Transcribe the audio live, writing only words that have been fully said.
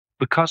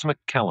The cosmic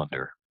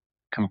calendar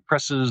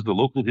compresses the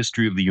local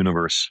history of the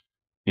universe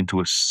into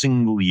a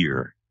single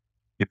year.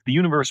 If the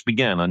universe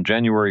began on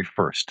January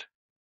 1st,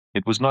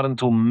 it was not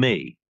until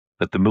May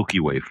that the Milky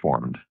Way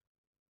formed.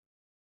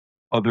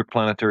 Other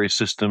planetary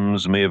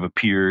systems may have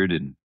appeared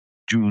in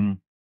June,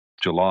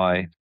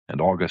 July,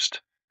 and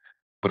August,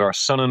 but our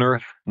Sun and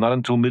Earth not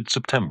until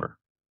mid-September.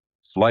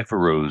 Life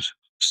arose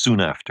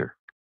soon after.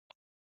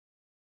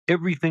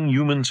 Everything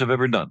humans have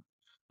ever done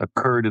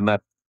occurred in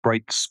that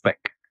bright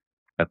speck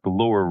at the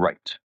lower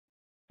right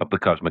of the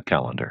cosmic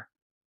calendar.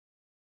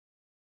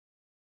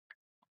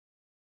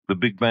 The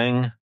Big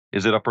Bang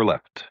is at upper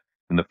left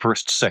in the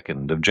first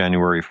second of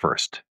January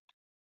 1st.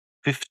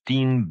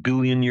 15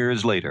 billion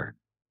years later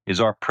is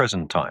our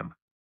present time,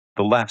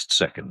 the last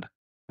second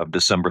of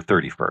December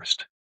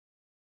 31st.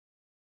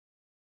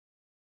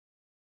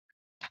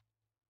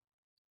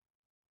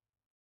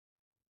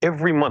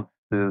 Every month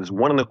is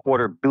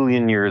 1.25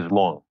 billion years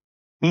long.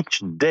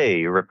 Each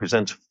day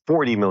represents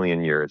 40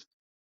 million years.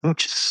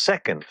 Each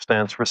second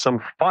stands for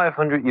some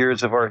 500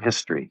 years of our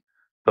history,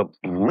 the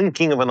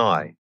blinking of an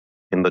eye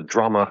in the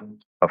drama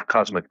of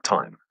cosmic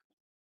time.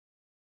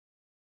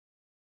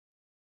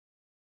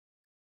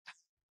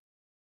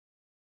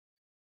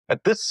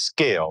 At this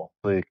scale,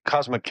 the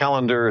cosmic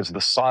calendar is the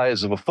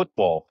size of a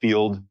football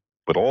field,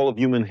 but all of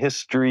human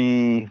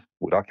history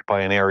would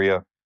occupy an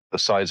area the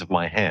size of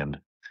my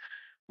hand.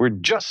 We're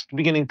just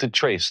beginning to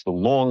trace the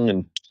long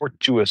and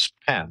tortuous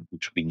path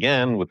which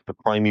began with the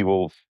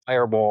primeval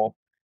fireball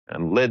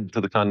and led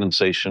to the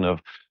condensation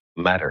of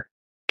matter,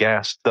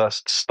 gas,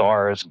 dust,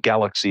 stars,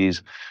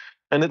 galaxies,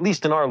 and at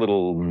least in our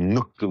little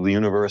nook of the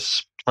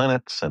universe,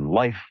 planets and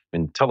life,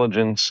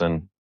 intelligence,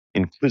 and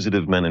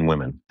inquisitive men and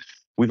women.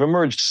 We've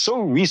emerged so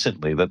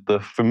recently that the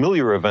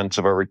familiar events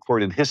of our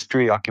recorded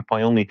history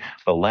occupy only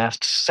the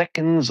last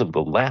seconds of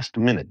the last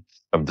minute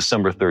of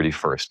December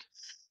 31st.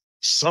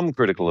 Some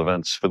critical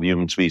events for the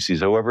human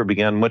species, however,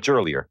 began much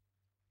earlier,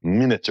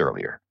 minutes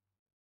earlier.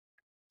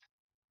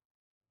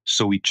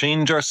 So we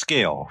change our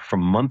scale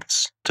from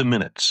months to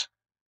minutes.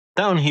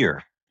 Down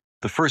here,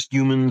 the first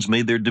humans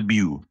made their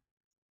debut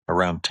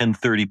around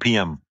 10:30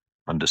 p.m.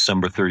 on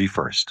December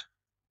 31st.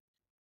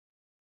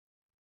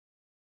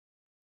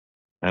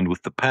 And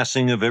with the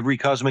passing of every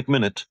cosmic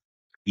minute,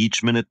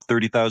 each minute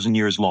 30,000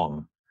 years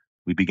long,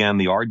 we began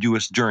the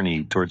arduous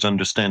journey towards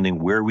understanding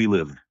where we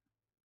live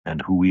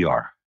and who we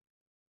are.